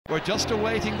We're just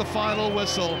awaiting the final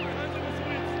whistle.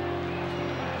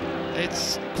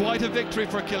 It's quite a victory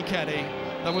for Kilkenny.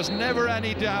 There was never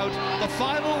any doubt. The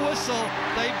final whistle,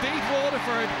 they beat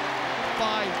Waterford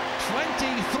by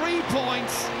 23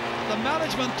 points. The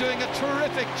management doing a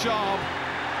terrific job.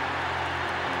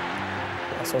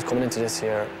 I suppose coming into this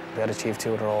year, we had achieved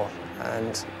 2 in a row,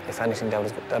 and if anything,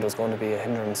 that was going to be a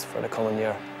hindrance for the coming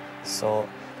year. So,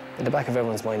 in the back of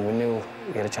everyone's mind, we knew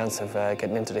we had a chance of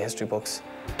getting into the history books.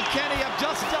 Kilkenny have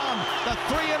just done the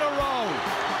 3 in a row.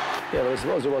 Yeah, well, I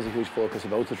suppose there was a huge focus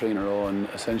about the 3 in a row, and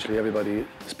essentially everybody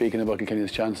speaking about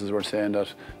Kilkenny's chances were saying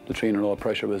that the 3 in a row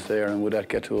pressure was there, and would that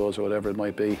get to us or whatever it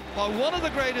might be. Well, one of the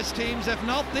greatest teams, if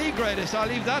not the greatest, I'll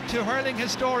leave that to hurling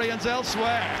historians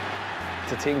elsewhere.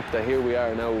 To think that here we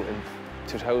are now in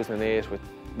 2008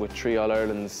 with 3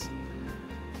 All-Irelands,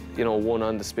 you know, 1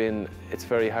 on the spin, it's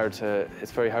very hard to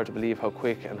believe how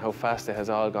quick and how fast it has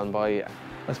all gone by.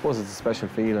 I suppose it's a special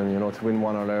feeling, you know, to win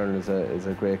 1 All-Ireland is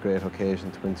a great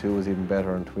occasion. To win 2 is even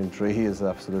better, and to win 3 is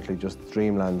absolutely just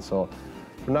dreamland. So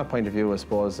from that point of view, I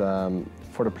suppose,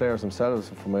 for the players themselves,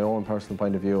 from my own personal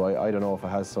point of view, I don't know if it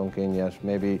has sunk in yet.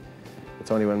 Maybe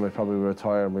it's only when we probably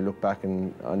retire and we look back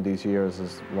on these years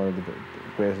as one of the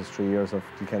greatest 3 years of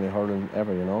Kilkenny hurling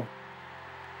ever, you know.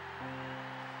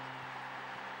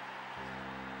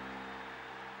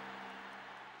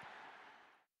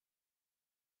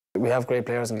 We have great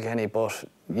players in Kilkenny, but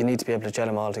you need to be able to gel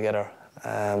them all together.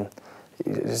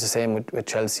 It's the same with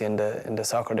Chelsea in the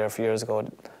soccer there a few years ago.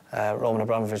 Roman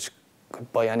Abramovich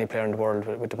could buy any player in the world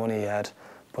with the money he had,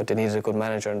 but they needed a good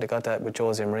manager, and they got that with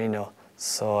Jose Mourinho.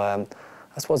 So I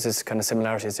suppose there's kind of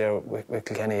similarities there with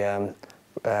Kilkenny.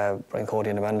 Brian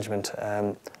Cody and the management,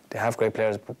 they have great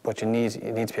players, but you need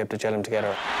to be able to gel them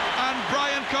together. And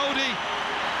Brian Cody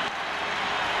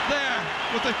there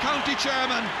with the county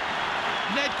chairman,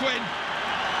 Ned Quinn,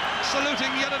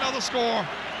 saluting yet another score.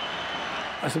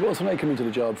 I suppose when I came into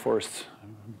the job first,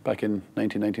 back in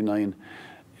 1999,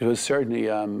 it was certainly,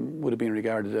 would have been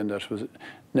regarded then that was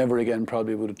never again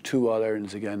probably would have 2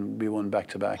 All-Irelands again be won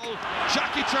back-to-back.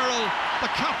 Jackie Tyrrell,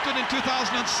 the captain in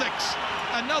 2006,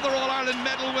 another All-Ireland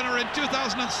medal winner in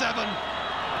 2007.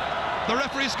 The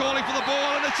referee's calling for the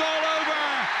ball, and it's all over.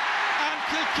 And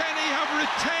Kilkenny have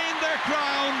retained their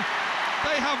crown.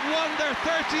 They have won their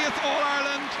 30th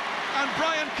All-Ireland, and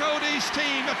Brian Cody's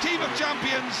team, a team of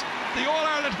champions, the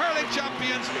All-Ireland hurling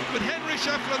champions, with Henry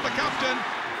Shefflin, the captain.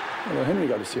 Well, Henry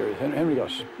got a serious. Henry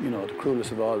got, you know, the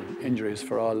cruelest of all injuries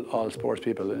for all sports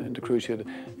people in the cruciate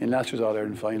in last year's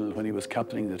All-Ireland final when he was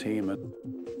captaining the team.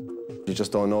 You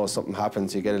just don't know, something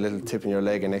happens, you get a little tip in your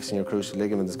leg, and next thing your cruciate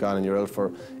ligament is gone and you're out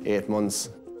for 8 months.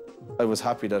 I was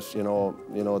happy that, you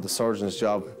know, the surgeon's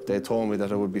job, they told me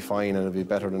that it would be fine and it'd be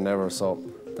better than ever, so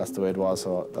that's the way it was,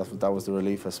 so that was the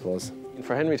relief, I suppose.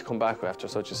 For Henry to come back after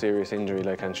such a serious injury,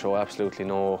 like, and show absolutely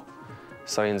no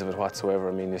signs of it whatsoever.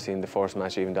 I mean, you've seen the first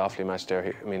match, even the Offaly match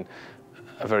there, I mean,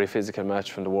 a very physical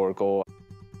match from the word go.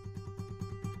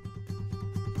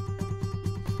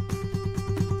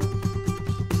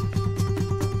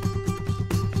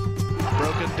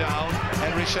 Broken down,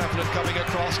 Henry Shefflin coming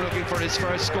across looking for his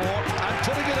first score and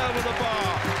putting it over the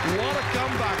bar. What a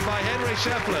comeback by Henry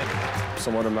Shefflin.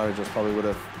 Some other managers probably would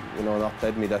have, you know, not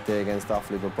played me that day against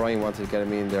Offaly, but Brian wanted to get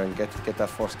me in there and get that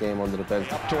first game under the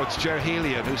belt. Up towards Ger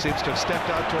Helian, who seems to have stepped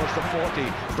out towards the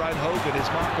 40. Brian Hogan, his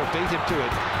marker, beat him to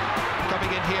it. Coming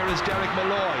in here is Derek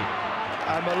Malloy.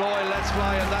 And Malloy lets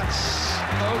fly, and that's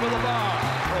over the bar.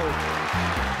 Oh.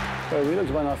 Well, we looked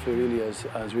upon Offaly really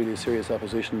as really serious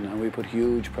opposition, and we put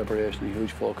huge preparation and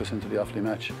huge focus into the Offaly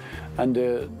match. And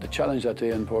the challenge that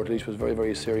day in Portlaoise was very,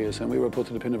 very serious, and we were put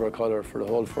to the pin of our collar for the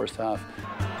whole first half.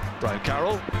 Brian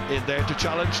Carroll in there to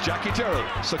challenge Jackie Tyrrell.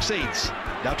 Succeeds.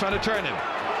 Now trying to turn him.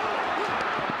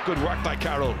 Good work by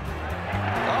Carroll.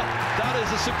 Oh, that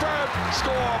is a superb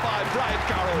score by Brian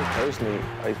Carroll. Personally,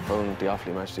 I found the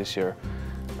Offaly match this year,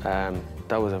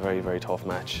 that was a very, very tough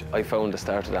match. I found the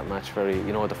start of that match very,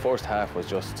 you know, the first half was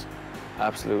just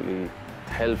absolutely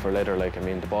hell for leather. Like, I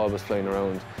mean, the ball was flying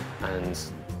around, and,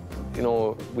 you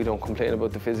know, we don't complain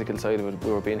about the physical side of it.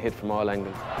 We were being hit from all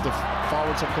angles. The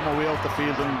forwards have come away out the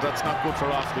field, and that's not good for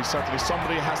Offaly. Certainly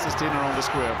somebody has to stand around the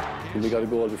square. We got a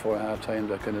goal before half-time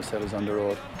that kind of set us on the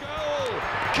road. Goal!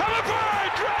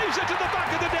 Calabar drives it to the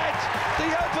back of the net. The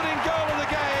opening goal of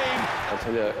the game. I'll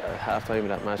tell you, at half-time of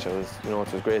that match, it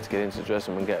was great to get into the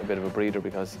dressing room and get a bit of a breather,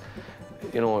 because,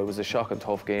 you know, it was a shocking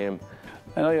tough game.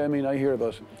 And I mean, I hear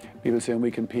about people saying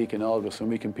we can peak in August and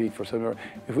we can peak for September.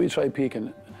 If we try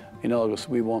peaking in August,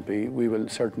 we won't be. We will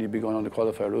certainly be going on the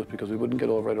qualifier route, because we wouldn't get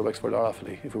over either Wexford or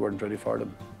Offaly if we weren't ready for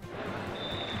them.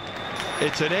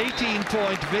 It's an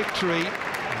 18-point victory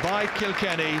by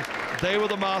Kilkenny. They were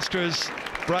the masters.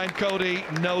 Brian Cody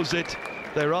knows it.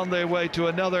 They're on their way to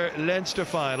another Leinster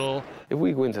final. If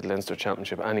we go into the Leinster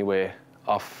Championship anyway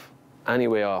off,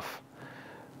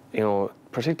 you know,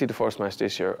 particularly the first match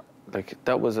this year, like,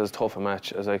 that was as tough a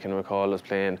match as I can recall us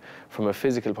playing. From a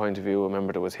physical point of view, I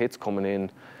remember there was hits coming in,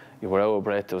 you were out of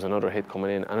breath, there was another hit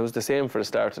coming in, and it was the same for the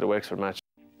start of the Wexford match.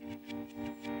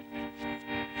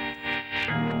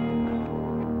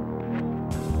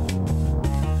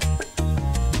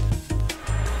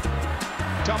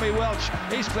 Tommy Welch,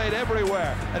 he's played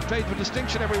everywhere and played with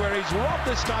distinction everywhere. He's robbed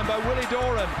this time by Willie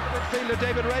Doran. Midfielder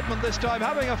David Redmond this time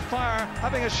having a fire,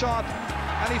 having a shot,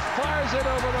 and he fires it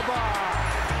over the bar.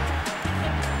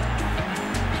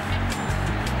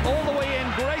 All the way in,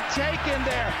 great take in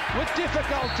there with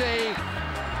difficulty.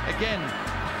 Again,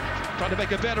 trying to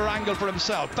make a better angle for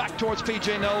himself. Back towards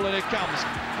PJ Nolan it comes.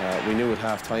 We knew at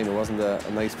half-time it wasn't a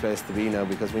nice place to be now,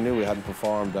 because we knew we hadn't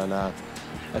performed, and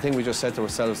I think we just said to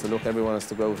ourselves that, look, everyone has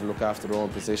to go out and look after their own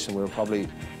position. We were probably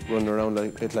running around a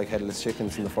bit like headless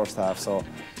chickens in the first half, so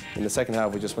in the second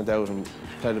half we just went out and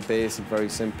played it basic, very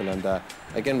simple, and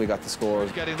again we got the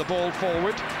scores. Getting the ball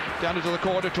forward, down into the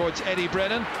corner towards Eddie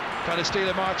Brennan. Trying to steal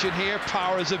a march in here.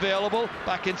 Power is available.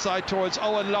 Back inside towards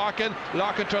Owen Larkin.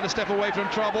 Larkin trying to step away from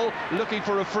trouble. Looking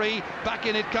for a free. Back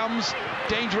in it comes.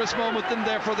 Dangerous moment in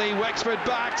there for the Wexford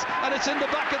backs. And it's in the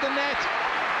back of the net.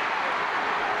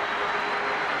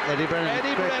 Eddie Brennan.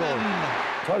 Eddie Brennan.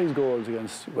 Toddy's goals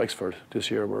against Wexford this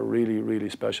year were really, really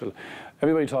special.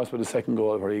 Everybody talks about the second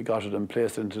goal where he got it and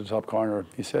placed it into the top corner.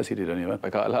 He says he did anyway. I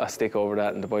got a lot of stick over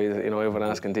that, and the boys, you know, everyone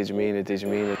asking, did you mean it, did you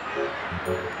mean it?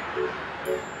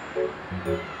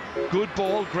 Good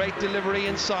ball, great delivery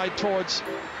inside towards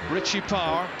Richie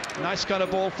Power. Nice kind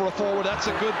of ball for a forward. That's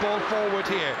a good ball forward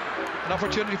here. An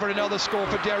opportunity for another score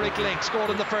for Derek Link. Scored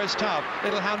in the first half.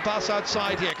 Little hand pass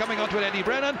outside here. Coming onto it, Eddie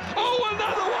Brennan. Oh,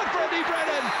 another one for Eddie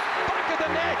Brennan. Back of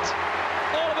the net.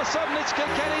 All of a sudden, it's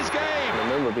Kilkenny's game. I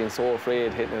remember being so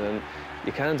afraid hitting it, and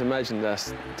you can't imagine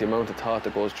that the amount of thought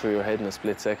that goes through your head in a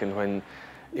split second when,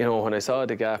 you know, when I saw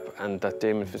the gap and that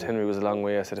Damien Fitzhenry was a long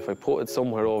way, I said, if I put it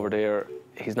somewhere over there,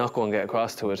 he's not going to get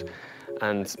across to it.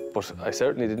 But I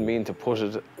certainly didn't mean to put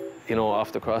it, you know,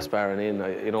 off the crossbar and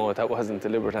in. You know, that wasn't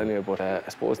deliberate anyway, but I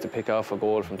suppose to pick off a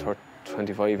goal from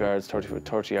 25 yards,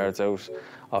 30 yards out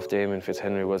off Damien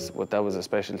Fitzhenry that was a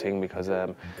special thing, because I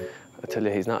tell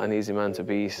you, he's not an easy man to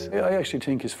beat. I actually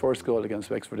think his first goal against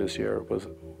Wexford this year was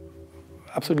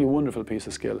absolutely wonderful piece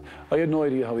of skill. I had no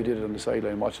idea how he did it on the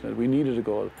sideline watching it. We needed a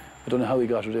goal. I don't know how he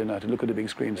got it in. I had to look at the big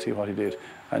screen to see what he did.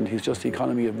 And he's just the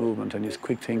economy of movement and his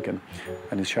quick thinking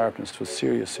and his sharpness. It was a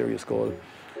serious, serious goal.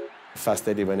 Fast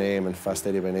Eddie by name and Fast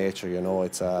Eddie by nature, you know,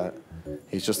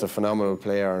 he's just a phenomenal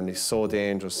player, and he's so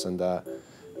dangerous, and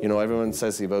you know, everyone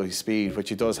says about his speed, which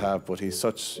he does have, but he's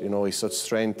such, you know, he's such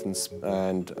strength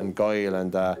and guile,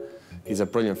 and he's a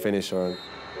brilliant finisher.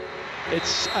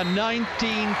 It's a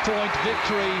 19-point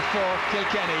victory for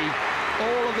Kilkenny.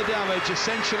 All of the damage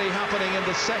essentially happening in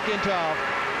the second half.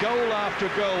 Goal after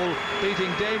goal,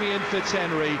 beating Damien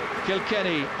Fitzhenry.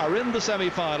 Kilkenny are in the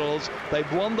semi-finals.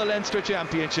 They've won the Leinster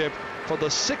Championship for the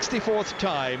 64th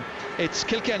time. It's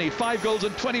Kilkenny, 5 goals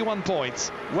and 21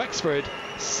 points. Wexford,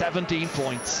 17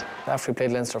 points. After we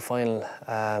played Leinster final,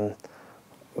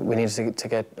 we needed to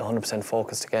get 100%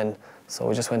 focused again. So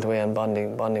we just went away on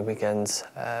bonding weekends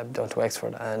down to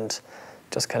Wexford, and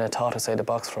just kind of thought outside the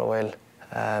box for a while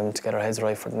to get our heads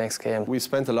right for the next game. We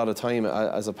spent a lot of time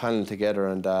as a panel together,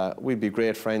 and we'd be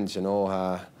great friends, you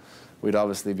know. We'd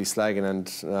obviously be slagging and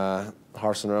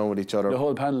horsing around with each other. The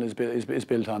whole panel is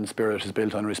built on spirit, is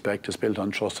built on respect, is built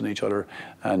on trust in each other,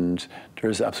 and there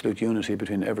is absolute unity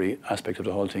between every aspect of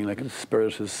the whole thing. Like, the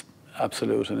spirit is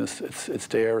absolute, and it's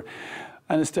there,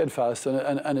 and it's steadfast,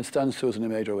 and it stands to us in a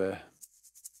major way.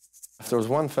 If there was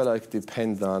one fella I could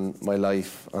depend on my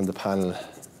life on the panel,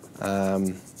 oh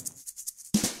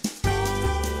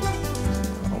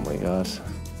my God.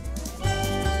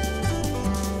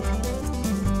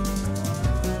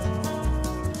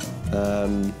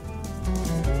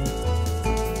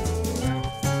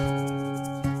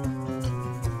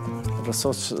 They're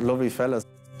such lovely fellas.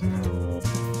 I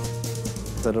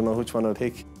don't know which one I'd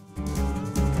pick.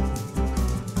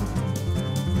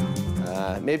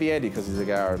 Maybe Eddie, because he's a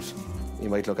guard. He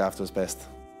might look after us best.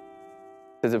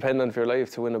 It depends on your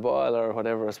life to win a ball or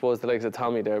whatever. I suppose the likes of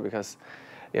Tommy there, because,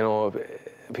 you know,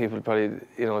 people probably,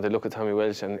 you know, they look at Tommy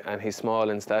Welch and he's small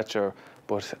in stature,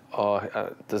 but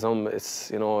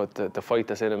it's, you know, the fight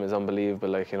that's in him is unbelievable,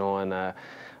 like, you know, and I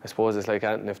suppose it's like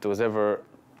Anton, if there was ever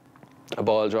a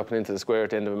ball dropping into the square at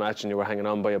the end of a match and you were hanging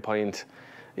on by a point,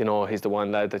 you know, he's the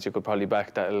one lad that you could probably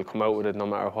back that'll come out with it no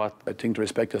matter what. I think the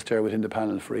respect is there within the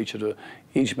panel for each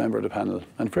member of the panel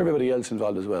and for everybody else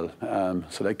involved as well.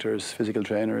 Selectors, physical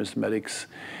trainers, medics,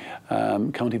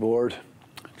 county board,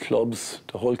 clubs,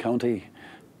 the whole county.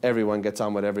 Everyone gets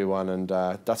on with everyone, and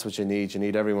that's what you need. You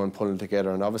need everyone pulling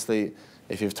together, and obviously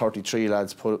if you have 33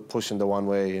 lads pushing the one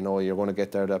way, you know, you're going to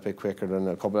get there that bit quicker than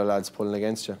a couple of lads pulling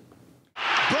against you.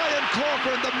 Brian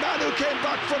Corcoran, the man who came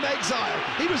back from exile.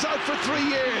 He was out for 3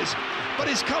 years, but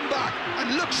he's come back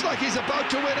and looks like he's about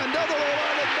to win another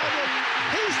All-Ireland medal.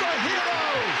 He's the hero!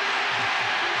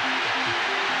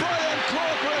 Brian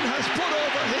Corcoran has put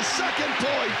over his second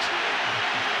point.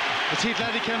 Is he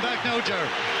glad he came back now, Ger?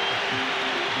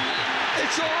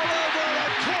 It's all over,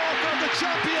 and Cork are the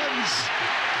champions.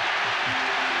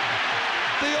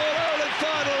 The All-Ireland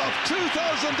final of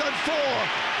 2004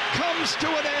 comes to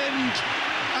an end,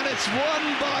 and it's won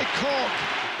by Cork.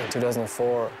 In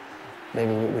 2004,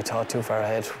 maybe we thought too far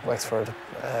ahead. Wexford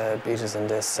beat us in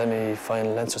the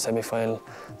semi-final, Leinster semi-final,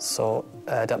 so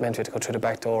that meant we had to go through the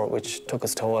back door, which took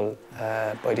us to Hull.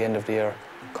 By the end of the year,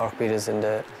 Cork beat us in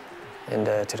the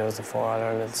 2004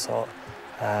 All-Ireland, so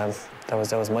that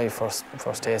was my first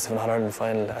taste of an All-Ireland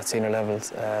final at senior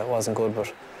levels. It wasn't good,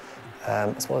 but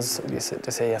I suppose they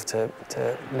say you have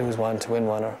to lose one to win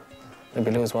one, or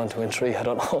maybe lose one to win three, I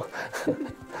don't know.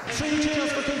 3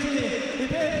 cheers for Kilkenny.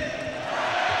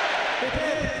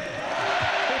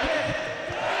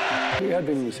 We had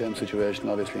been in the same situation,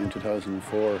 obviously, in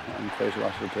 2004, and quite a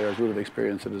lot of the players would have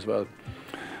experienced it as well.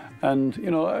 And, you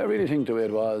know, I really think the way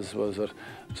it was that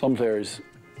some players,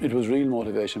 it was real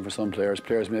motivation for some players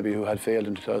maybe who had failed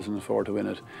in 2004 to win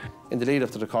it. In the lead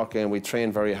up to the Cork game, we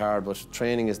trained very hard, but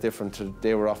training is different.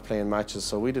 They were off playing matches,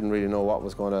 so we didn't really know what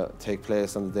was going to take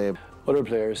place on the day. Other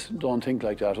players don't think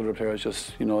like that. Other players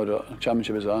just, you know, the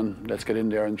championship is on, let's get in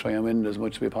there and try and win as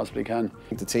much as we possibly can. I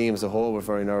think the team as a whole were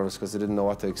very nervous because they didn't know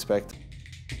what to expect.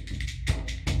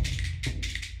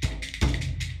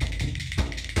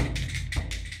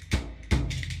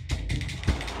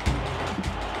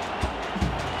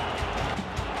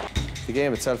 The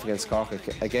game itself against Cork,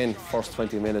 again, first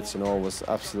 20 minutes, you know, was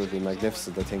absolutely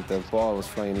magnificent. I think the ball was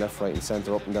flying left, right and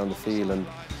centre, up and down the field, and,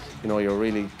 you know, you're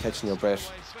really catching your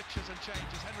breath.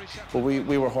 But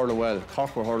we were hurling well.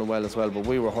 Cork were hurling well as well, but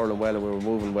we were hurling well and we were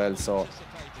moving well, so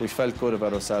we felt good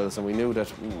about ourselves, and we knew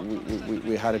that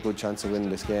we had a good chance of winning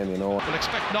this game, you know. We'll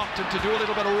expect Naughton to do a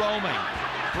little bit of roaming.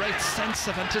 Great sense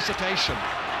of anticipation.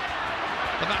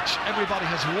 The match everybody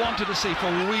has wanted to see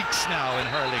for weeks now in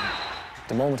hurling.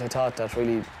 The moment I thought that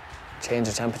really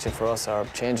changed the temperature for us, or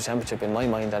changed the temperature in my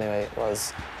mind anyway,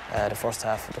 was the first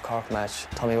half of the Cork match.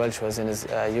 Tommy Welch was in his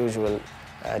usual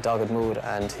dogged mood,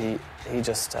 and he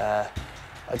just, I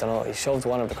don't know, he shoved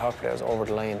one of the Cork players over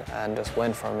the line and just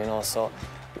went for him, you know. So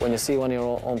when you see one of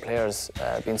your own players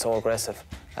being so aggressive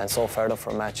and so fired up for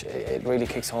a match, it really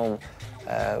kicks home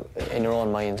in your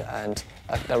own mind, and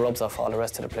that rubs off all the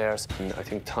rest of the players. And I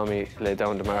think Tommy laid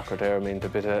down the marker there. I mean, the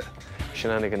bit of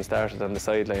shenanigans started on the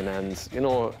sideline, and you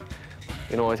know,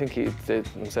 I think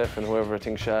himself and whoever, I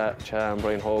think Cha and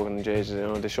Brian Hogan and JJ, you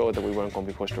know, they showed that we weren't going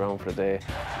to be pushed around for a day.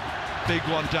 Big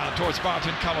one down towards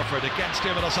Martin Comerford against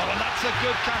Dermot O'Sullivan. That's a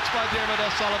good catch by Dermot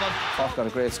O'Sullivan. Cork got a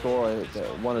great score.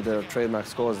 One of their trademark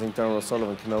scores, I think Dermot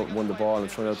O'Sullivan came out and won the ball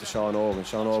and threw it out to Sean Ogan.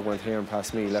 Sean Ogan went here and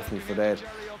past me, left me for dead,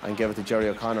 and gave it to Jerry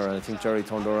O'Connor, and I think Jerry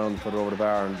turned around and put it over the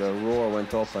bar, and the roar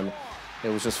went up, and it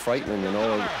was just frightening, you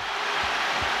know.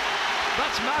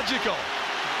 That's magical.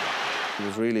 It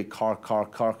was really Cork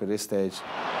at this stage.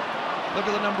 Look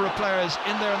at the number of players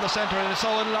in there in the centre, and it's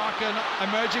Owen Larkin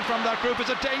emerging from that group. It's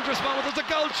a dangerous moment. There's a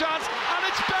goal chance, and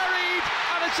it's buried,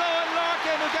 and it's Owen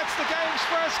Larkin who gets the game's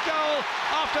first goal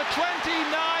after 29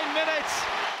 minutes.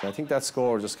 I think that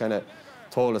score just kind of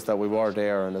told us that we were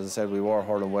there, and as I said, we were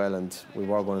hurling well, and we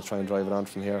were going to try and drive it on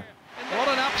from here. What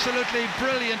an absolutely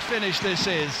brilliant finish this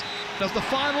is. As the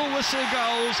final whistle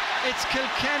goes, it's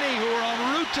Kilkenny who are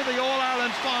en route to the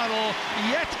All-Ireland final.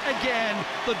 Yet again,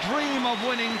 the dream of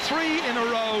winning 3 in a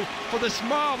row for this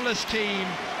marvellous team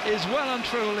is well and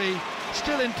truly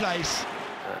still in place.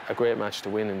 A great match to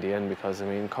win in the end, because I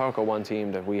mean, Cork are one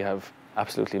team that we have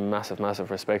absolutely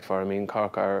massive respect for. I mean,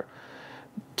 Cork are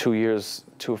 2 years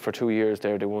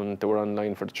there they were on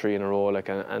line for the 3 in a row, like,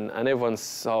 and everyone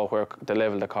saw where the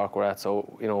level that Cork were at,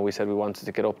 so you know, we said we wanted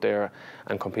to get up there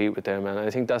and compete with them, and I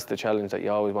think that's the challenge, that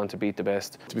you always want to beat the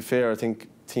best. To be fair, I think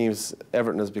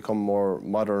Everton has become more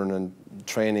modern, and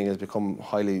training has become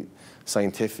highly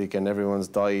scientific, and everyone's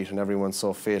diet and everyone's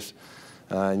so fit.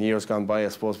 In years gone by, I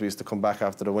suppose we used to come back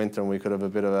after the winter and we could have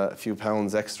a few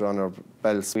pounds extra on our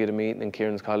belts. We had a meeting in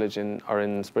Kieran's College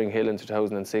in Spring Hill in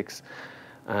 2006,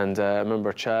 And I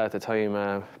remember Cha at the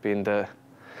time, being the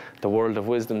world of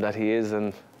wisdom that he is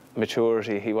and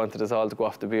maturity, he wanted us all to go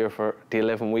off the beer for the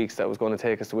 11 weeks that was going to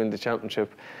take us to win the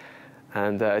championship.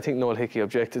 And I think Noel Hickey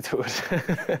objected to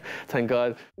it, thank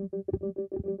God.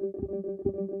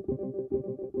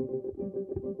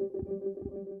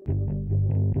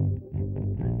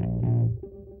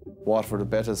 Waterford had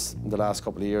bet us in the last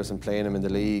couple of years in playing him in the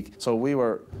league. So we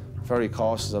were very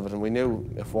cautious of it, and we knew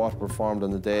if Waterford performed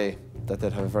on the day that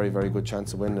they'd have a very, very good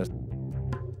chance of winning it.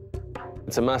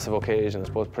 It's a massive occasion, I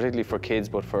suppose, particularly for kids,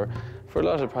 but for a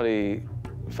lot of probably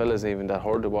fellas even that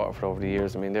heard of Waterford over the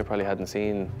years. I mean, they probably hadn't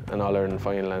seen an All-Ireland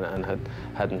final and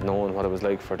hadn't known what it was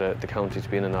like for the county to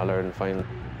be in an All-Ireland final.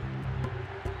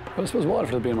 Well, I suppose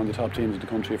Waterford have been among the top teams in the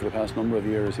country for the past number of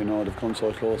years. You know, they've come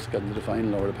so close to getting to the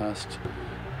final over the past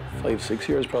 5-6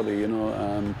 years probably, you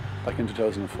know. Back in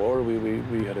 2004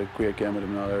 we had a great game with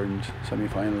them in All-Ireland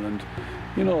semi-final, and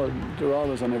you know, they're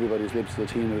always on everybody's lips, the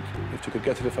team that if they could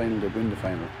get to the final, they'd win the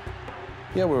final.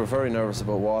 Yeah, we were very nervous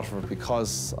about Waterford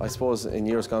because I suppose in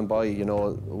years gone by, you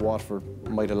know, Waterford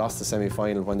might have lost the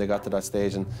semi-final when they got to that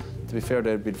stage, and to be fair,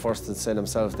 they'd be the first to say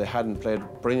themselves they hadn't played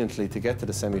brilliantly to get to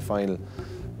the semi-final.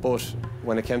 But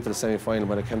when it came to the semi-final,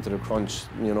 when it came to the crunch,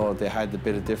 you know, they had a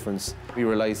bit of difference. We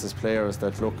realised as players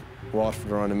that, look,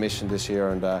 Waterford are on a mission this year,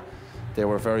 and they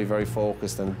were very, very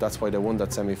focused, and that's why they won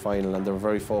that semi-final, and they were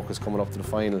very focused coming up to the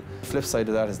final. The flip side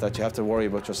of that is that you have to worry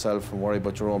about yourself and worry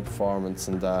about your own performance,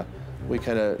 and we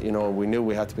kind of, you know, we knew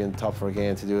we had to be in the top for a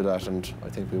game to do that, and I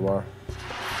think we were.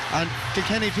 And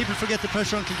Kilkenny, people forget the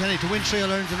pressure on Kilkenny to win 3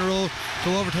 All-Irelands in a row,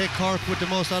 to overtake Cork with the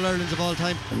most All-Irelands of all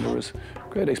time. And there was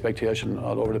great expectation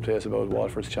all over the place about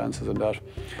Waterford's chances and that.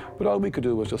 But all we could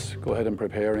do was just go ahead and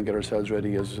prepare and get ourselves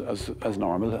ready as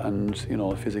normal, and, you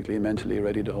know, physically, mentally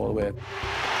ready the whole way.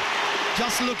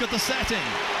 Just look at the setting.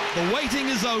 The waiting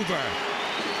is over.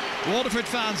 Waterford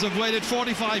fans have waited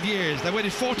 45 years. They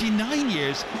waited 49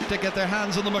 years to get their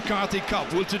hands on the McCarthy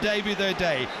Cup. Will today be their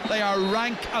day? They are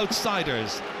rank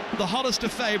outsiders, the hottest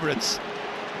of favourites.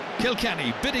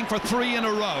 Kilkenny bidding for 3 in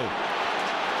a row.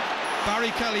 Barry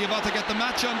Kelly about to get the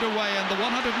match underway and the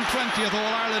 120th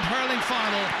All-Ireland hurling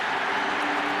final.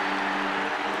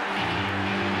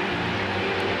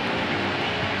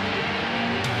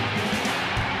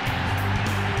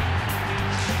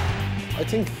 I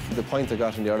think the point I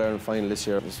got in the All-Ireland final this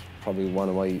year was probably one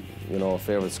of my, you know,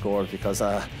 favourite scores, because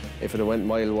if it had went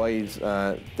mile wide,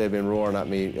 they'd been roaring at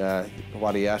me,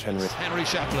 what are you at, Henry? Henry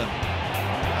Shefflin,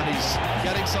 and he's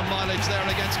getting some mileage there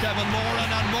against Kevin Moran,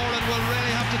 and Moran will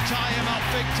really have to tie him up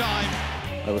big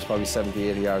time. I was probably 70,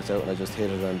 80 yards out, and I just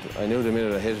hit it, and I knew the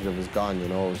minute I hit it, it was gone, you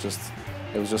know. It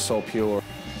was just so pure.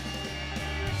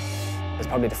 It's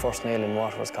probably the first nail in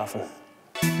Waterford's coffin.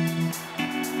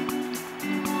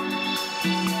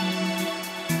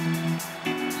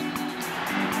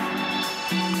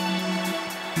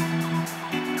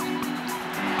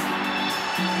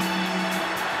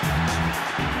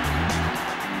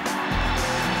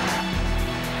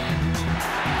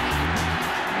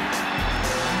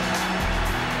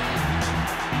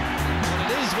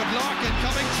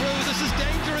 This is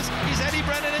dangerous. He's Eddie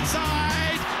Brennan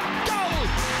inside. Goal!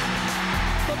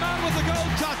 The man with the goal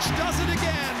touch does it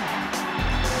again.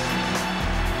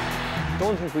 I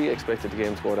don't think we expected the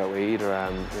game to go that way either.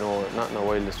 You know, not in our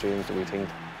wildest dreams did we think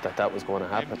that was going to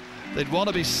happen. There'd want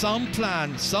to be some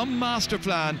plan, some master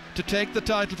plan to take the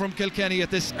title from Kilkenny at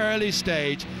this early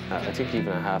stage. I think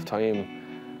even at half-time,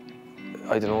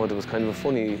 I don't know, there was kind of a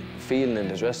funny feeling in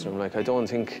the dressing room. Like,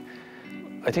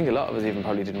 I think a lot of us even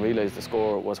probably didn't realise the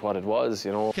score was what it was,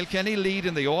 you know. Kilkenny lead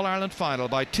in the All-Ireland final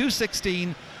by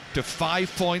 2-16 to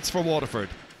 5 points for Waterford.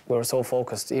 We were so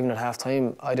focused, even at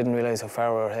half-time, I didn't realise how far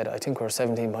we were ahead. I think we were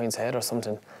 17 points ahead or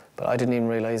something, but I didn't even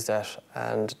realise that.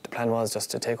 And the plan was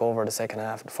just to take over the second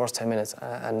half, the first 10 minutes,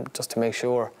 and just to make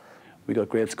sure. We got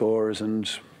great scores, and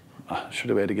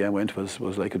the way the game went was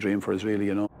like a dream for us, really,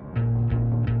 you know.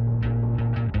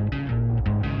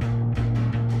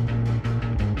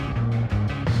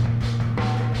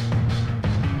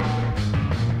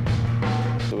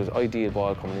 Ideal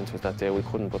ball coming into us that day. We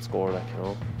couldn't but score, like, you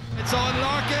know. It's on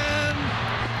Larkin.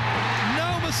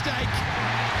 No mistake.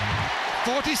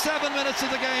 47 minutes of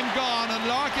the game gone, and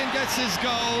Larkin gets his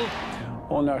goal.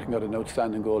 Owen Larkin got an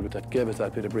outstanding goal, but that gave us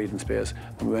that bit of breathing space,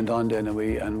 and we went on then, and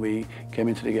we came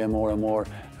into the game more and more,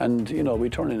 and, you know, we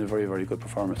turned in a very, very good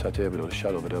performance that day without a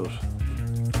shadow of a doubt.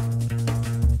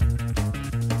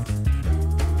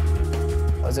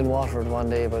 I was in Waterford one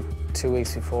day about 2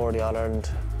 weeks before the All-Ireland.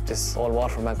 This old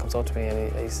Waterford man comes up to me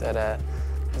and he said,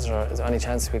 is there any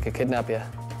chance we could kidnap you?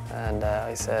 And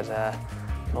I said,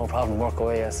 no problem, work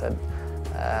away. I said,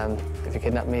 If you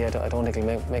kidnap me, I don't think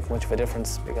it'll make much of a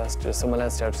difference because there's someone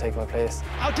else there to take my place.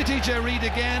 Out to TJ Reid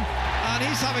again, and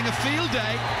he's having a field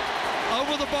day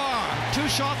over the bar. 2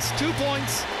 shots, 2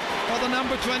 points for the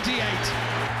number 28.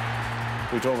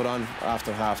 We drove it on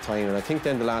after half time, and I think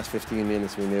then the last 15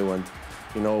 minutes we knew, and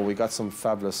you know, we got some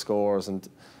fabulous scores, and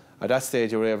at that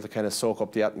stage you were able to kind of soak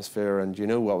up the atmosphere, and you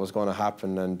knew what was going to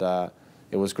happen, and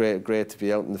it was great to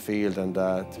be out in the field and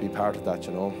to be part of that,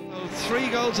 you know. 3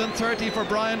 goals and 30 for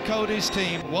Brian Cody's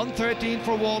team, 113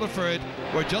 for Waterford.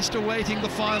 We're just awaiting the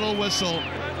final whistle.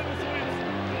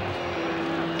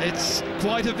 It's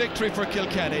quite a victory for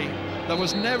Kilkenny. There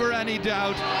was never any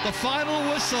doubt. The final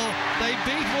whistle, they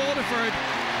beat Waterford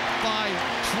by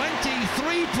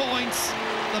 23 points.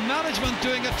 The management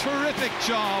doing a terrific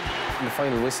job. When the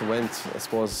final whistle went, I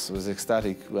suppose it was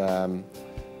ecstatic.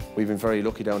 We've been very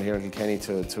lucky down here in Kilkenny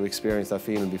to experience that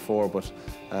feeling before, but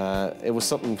it was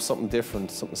something different,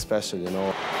 something special, you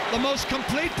know. The most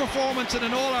complete performance in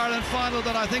an All-Ireland final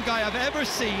that I think I have ever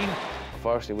seen.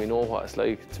 Unfortunately, we know what it's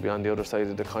like to be on the other side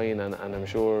of the coin, and I'm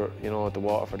sure, you know, the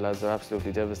Waterford lads are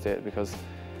absolutely devastated because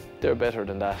they're better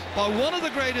than that. By one of the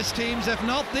greatest teams, if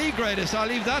not the greatest. I'll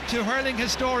leave that to hurling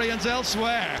historians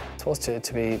elsewhere. I suppose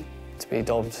to be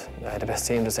dubbed the best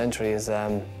team of the century is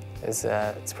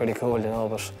it's pretty cool, you know.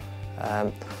 But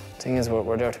the thing is,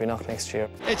 we're there to be knocked next year.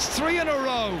 It's 3 in a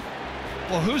row.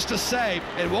 Well, who's to say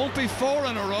it won't be 4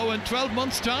 in a row in 12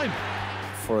 months' time?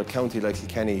 For a county like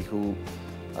Kilkenny, who,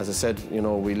 as I said, you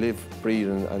know, we live, breathe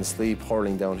and sleep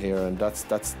hurling down here, and that's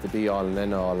the be-all and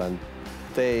end-all, and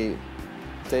they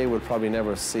will probably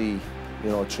never see, you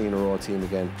know, a 3 in a row team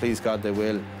again. Please God they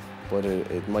will, but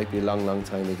it might be a long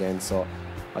time again. So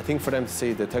I think for them to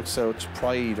see they take such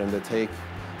pride, and they take,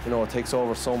 you know, it takes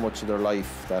over so much of their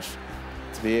life, that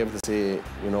to be able to say,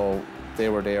 you know, they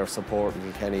were there supporting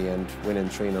Kilkenny and winning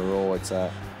 3 in a row, it's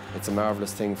a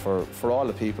marvellous thing for all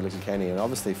the people of Kilkenny, and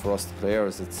obviously for us the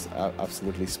players it's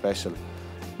absolutely special.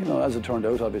 You know, as it turned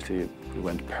out, obviously it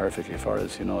went perfectly for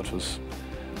us. You know, it was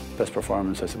best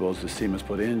performance I suppose this team has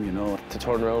put in, you know. To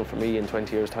turn around for me in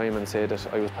 20 years' time and say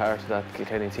that I was part of that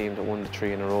Kilkenny team that won the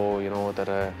 3 in a row, you know,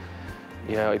 that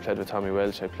yeah, I played with Tommy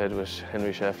Welch, I played with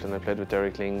Henry Shefflin, I played with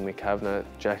Derek Ling, Mick Kavanagh,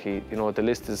 Jackie, you know, the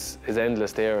list is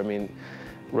endless there. I mean,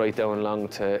 right down along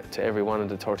to every one of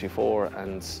the 34,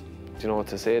 and you know,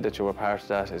 to say that you were part of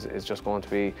that is just going to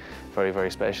be very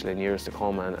special in years to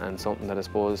come, and something that I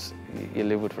suppose you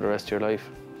live with for the rest of your life.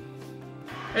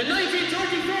 In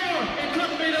 1934, it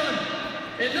couldn't be done.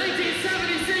 In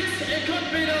 1976, it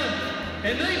couldn't be done.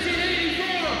 In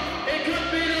 1984, it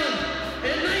couldn't be done.